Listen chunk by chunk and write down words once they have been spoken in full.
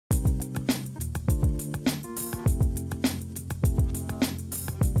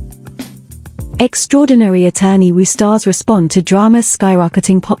Extraordinary attorney Woo stars respond to drama's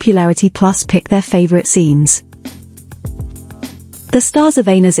skyrocketing popularity plus pick their favorite scenes. The stars of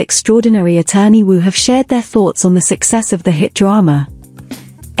ANA's Extraordinary Attorney Woo have shared their thoughts on the success of the hit drama.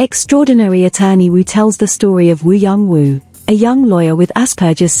 Extraordinary Attorney Woo tells the story of Woo Young-woo, a young lawyer with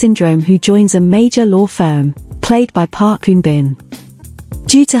Asperger's syndrome who joins a major law firm, played by Park Eun-bin.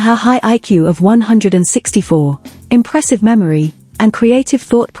 Due to her high IQ of 164, impressive memory, and creative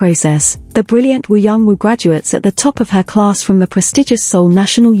thought process, the brilliant Woo Young-woo graduates at the top of her class from the prestigious Seoul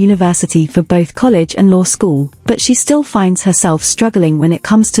National University for both college and law school, but she still finds herself struggling when it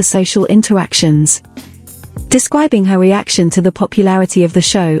comes to social interactions. Describing her reaction to the popularity of the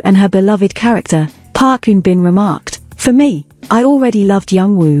show and her beloved character, Park Eun-bin remarked, "For me, I already loved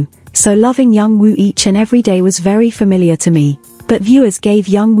Young-woo, so loving Young-woo each and every day was very familiar to me, but viewers gave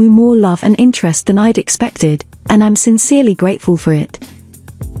Young-woo more love and interest than I'd expected, and I'm sincerely grateful for it.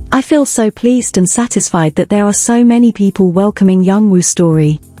 I feel so pleased and satisfied that there are so many people welcoming Young-woo's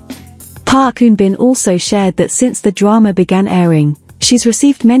story." Park Eun-bin also shared that since the drama began airing, she's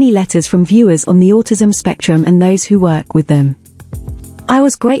received many letters from viewers on the autism spectrum and those who work with them. "I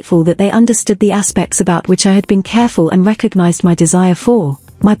was grateful that they understood the aspects about which I had been careful and recognized my desire for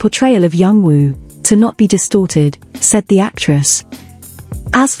my portrayal of Young-woo to not be distorted," said the actress.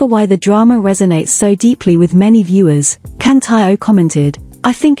 As for why the drama resonates so deeply with many viewers, Kang Tae-oh commented,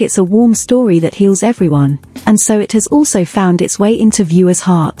 "I think it's a warm story that heals everyone, and so it has also found its way into viewers'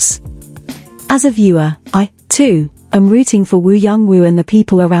 hearts. As a viewer, I, too, am rooting for Woo Young-woo and the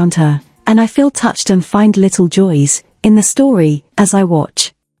people around her, and I feel touched and find little joys in the story as I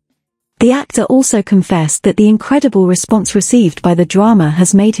watch." The actor also confessed that the incredible response received by the drama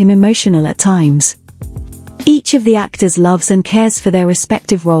has made him emotional at times. Each of the actors loves and cares for their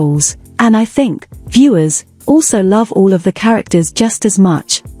respective roles, and I think viewers also love all of the characters just as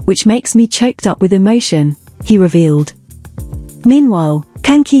much, which makes me choked up with emotion, he revealed. Meanwhile,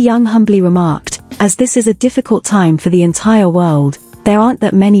 Kang Ki-young humbly remarked, "As this is a difficult time for the entire world, there aren't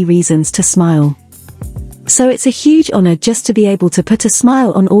that many reasons to smile. So it's a huge honor just to be able to put a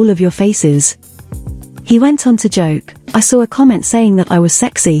smile on all of your faces." He went on to joke, "I saw a comment saying that I was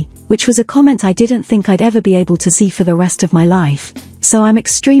sexy, which was a comment I didn't think I'd ever be able to see for the rest of my life, so I'm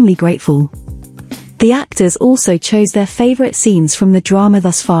extremely grateful." The actors also chose their favorite scenes from the drama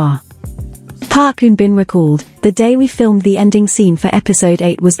thus far. Park Eun-bin recalled, "The day we filmed the ending scene for episode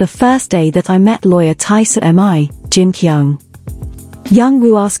 8 was the first day that I met lawyer Tae Soo-mi, Jin Kyung.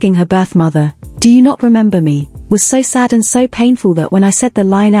 Young-woo asking her birth mother, 'Do you not remember me?' was so sad and so painful that when I said the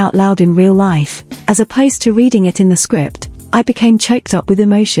line out loud in real life, as opposed to reading it in the script, I became choked up with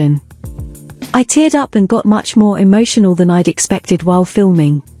emotion. I teared up and got much more emotional than I'd expected while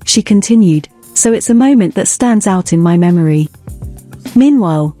filming," she continued, "so it's a moment that stands out in my memory."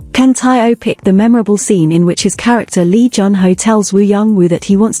 Meanwhile, Kang Tae-oh picked the memorable scene in which his character Lee Jun-ho tells Woo Young-woo that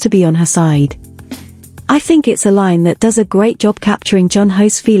he wants to be on her side. "I think it's a line that does a great job capturing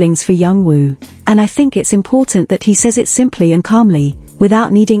Jun-ho's feelings for Young-woo, and I think it's important that he says it simply and calmly,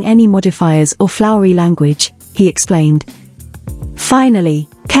 without needing any modifiers or flowery language," he explained. Finally,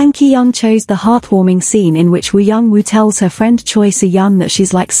 Kang Ki-young chose the heartwarming scene in which Woo Young-woo tells her friend Choi Se-yeon that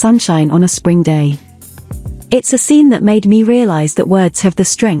she's like sunshine on a spring day. "It's a scene that made me realize that words have the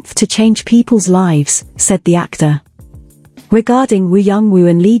strength to change people's lives," said the actor. Regarding Woo Young-woo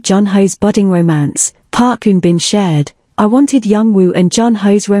and Lee Jun-ho's budding romance, Park Eun-bin shared, "I wanted Young-woo and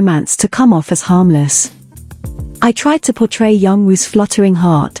Jun-ho's romance to come off as harmless. I tried to portray Young-woo's fluttering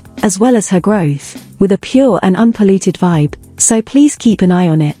heart, as well as her growth, with a pure and unpolluted vibe, so please keep an eye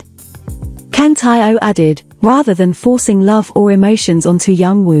on it." Kang Tae-oh added, "Rather than forcing love or emotions onto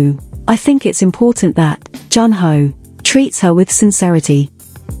Young-woo, I think it's important that Jun-ho treats her with sincerity.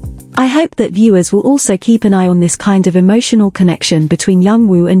 I hope that viewers will also keep an eye on this kind of emotional connection between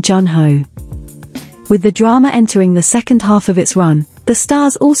Young-woo and Jun-ho." With the drama entering the second half of its run, the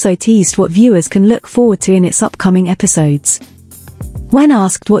stars also teased what viewers can look forward to in its upcoming episodes. When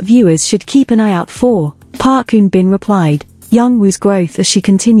asked what viewers should keep an eye out for, Park Eun-bin replied, "Young-woo's growth as she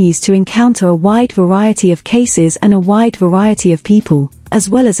continues to encounter a wide variety of cases and a wide variety of people, as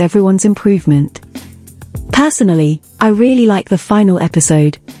well as everyone's improvement. Personally, I really like the final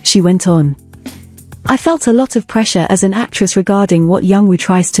episode," she went on. "I felt a lot of pressure as an actress regarding what Young-woo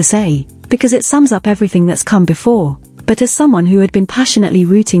tries to say, because it sums up everything that's come before, but as someone who had been passionately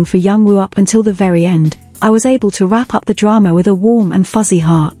rooting for Young-woo up until the very end, I was able to wrap up the drama with a warm and fuzzy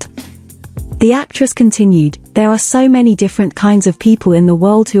heart." The actress continued, "There are so many different kinds of people in the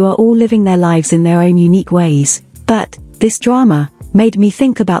world who are all living their lives in their own unique ways, but this drama made me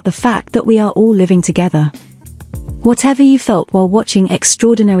think about the fact that we are all living together. Whatever you felt while watching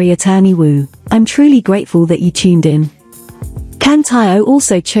Extraordinary Attorney Woo, I'm truly grateful that you tuned in. Kang Tae-oh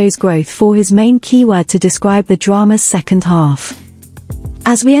also chose growth for his main keyword to describe the drama's second half.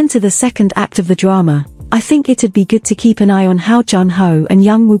 As we enter the second act of the drama, I think it'd be good to keep an eye on how Jun-ho and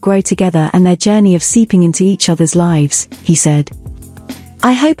Young-woo grow together and their journey of seeping into each other's lives, he said.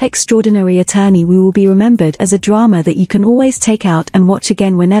 I hope Extraordinary Attorney Woo will be remembered as a drama that you can always take out and watch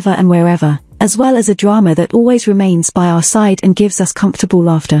again whenever and wherever, as well as a drama that always remains by our side and gives us comfortable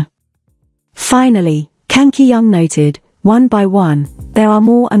laughter. Finally, Kang Ki-young noted, one by one, there are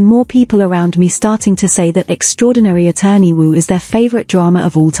more and more people around me starting to say that Extraordinary Attorney Woo is their favorite drama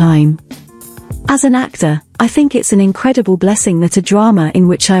of all time. As an actor, I think it's an incredible blessing that a drama in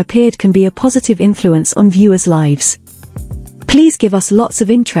which I appeared can be a positive influence on viewers' lives. Please give us lots of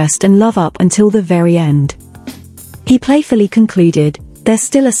interest and love up until the very end. He playfully concluded, there's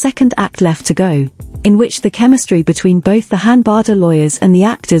still a second act left to go, in which the chemistry between both the Hanbada lawyers and the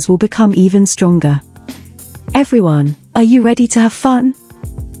actors will become even stronger. Everyone, are you ready to have fun?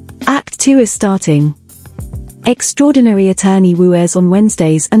 Act 2 is starting. Extraordinary Attorney Woo airs on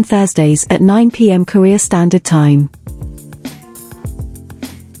Wednesdays and Thursdays at 9 p.m. Korea Standard Time.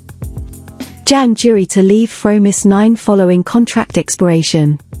 Jang Gyuri to leave fromis 9 following contract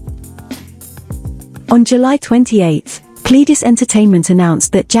expiration. On July 28, Pledis Entertainment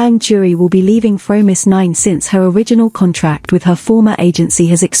announced that Jang Gyuri will be leaving fromis 9 since her original contract with her former agency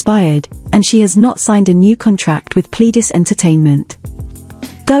has expired, and she has not signed a new contract with Pledis Entertainment.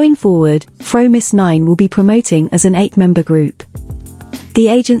 Going forward, fromis 9 will be promoting as an 8-member group. The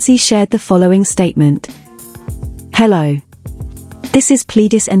agency shared the following statement. Hello. This is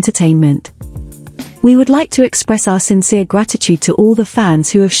Pledis Entertainment. We would like to express our sincere gratitude to all the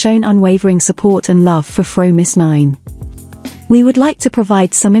fans who have shown unwavering support and love for fromis 9. We would like to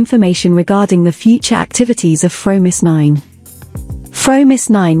provide some information regarding the future activities of fromis 9. fromis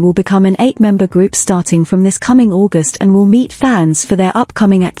 9 will become an 8-member group starting from this coming August and will meet fans for their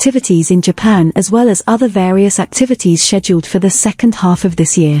upcoming activities in Japan as well as other various activities scheduled for the second half of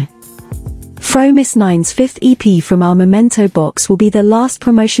this year. fromis 9's 5th EP from our Memento box will be the last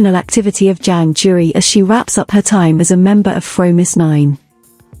promotional activity of Jang Gyuri as she wraps up her time as a member of fromis 9.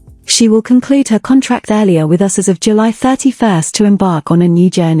 She will conclude her contract earlier with us as of July 31st to embark on a new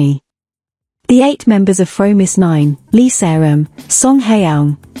journey. The 8 members of fromis 9, Lee Se-ram, Song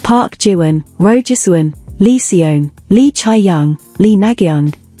Hae-young, Park Ji-won, Ro Ji-suan, Lee Se-yeon, Lee Chae-young, Lee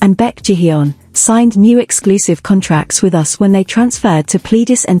Na-gyun, and Baek Ji-hyun, signed new exclusive contracts with us when they transferred to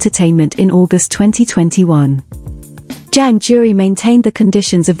Pledis Entertainment in August 2021. Jang Gyuri maintained the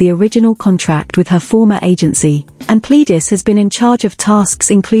conditions of the original contract with her former agency, and Pledis has been in charge of tasks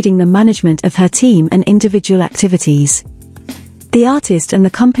including the management of her team and individual activities. The artist and the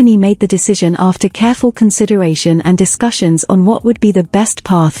company made the decision after careful consideration and discussions on what would be the best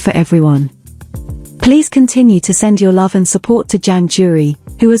path for everyone. Please continue to send your love and support to Jang Gyuri,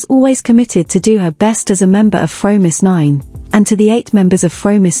 who has always committed to do her best as a member of fromis 9, and to the 8 members of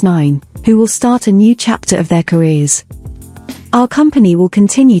fromis 9, who will start a new chapter of their careers. Our company will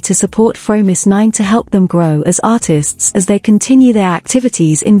continue to support fromis 9 to help them grow as artists as they continue their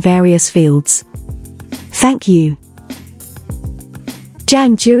activities in various fields. Thank you.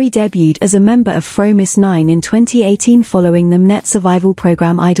 Jang Gyuri debuted as a member of fromis 9 in 2018 following the Mnet survival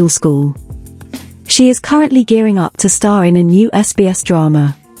program Idol School. She is currently gearing up to star in a new SBS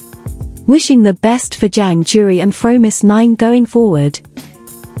drama. Wishing the best for Jang Gyuri and fromis 9 going forward.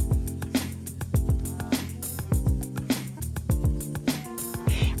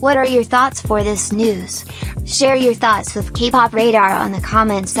 What are your thoughts for this news? Share your thoughts with K-pop Radar on the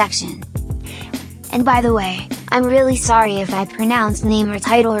comments section. And by the way, I'm really sorry if I pronounced name or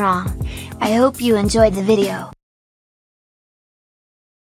title wrong. I hope you enjoyed the video.